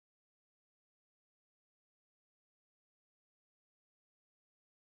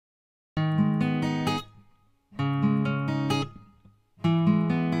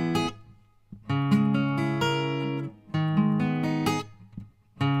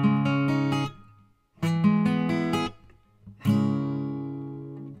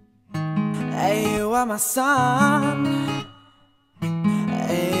were my sun,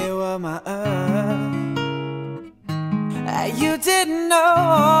 you were my earth. You didn't know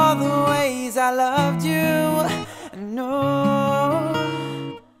all the ways I loved you, no.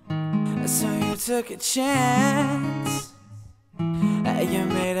 So you took a chance, you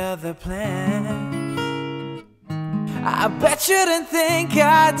made other plans. I bet you didn't think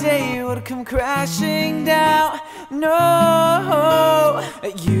our day would come crashing down, no.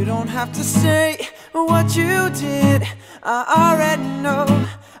 You don't have to say what you did, I already know.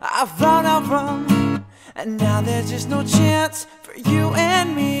 I found out from, and now there's just no chance for you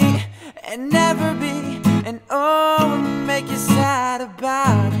and me, and never be. And oh, make you sad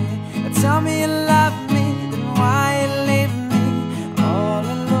about it. Tell me you love me, then why you leave me all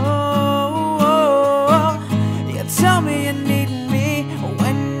alone? You tell me you need me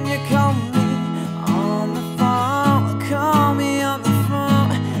when you call me on the phone. Call me on the phone,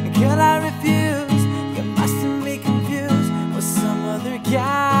 girl, I refuse. You mustn't be confused with some other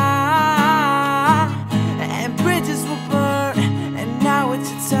guy. And bridges will burn, and now it's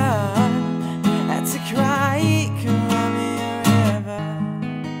your turn to cry. Cry me a river,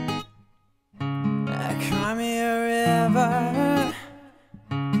 cry me a river,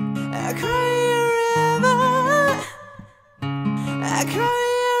 cry me a river, cry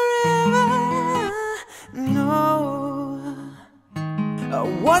me a river. No.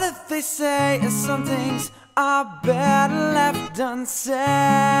 What if they say some things are better left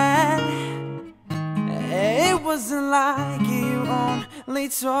unsaid? It wasn't like you only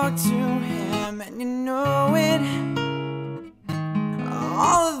talked to him, and you know it.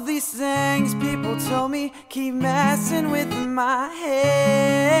 All of these things people told me keep messing with my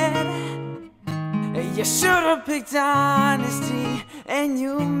head. You should have picked honesty, and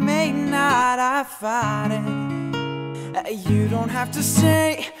you may not have fought it. You don't have to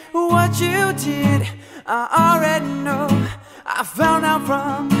say what you did, I already know. I found out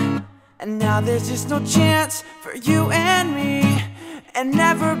from, and now there's just no chance for you and me, and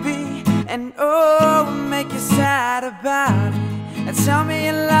never be. And oh, make you sad about it. And tell me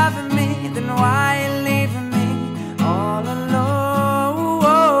you're loving me, then why you leaving me all alone?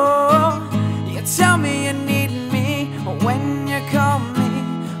 You tell me you need me when you call me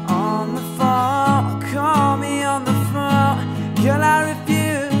on the phone. Call me on the phone, girl, I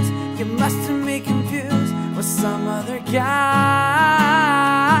refuse. You mustn't be confused with some other guy.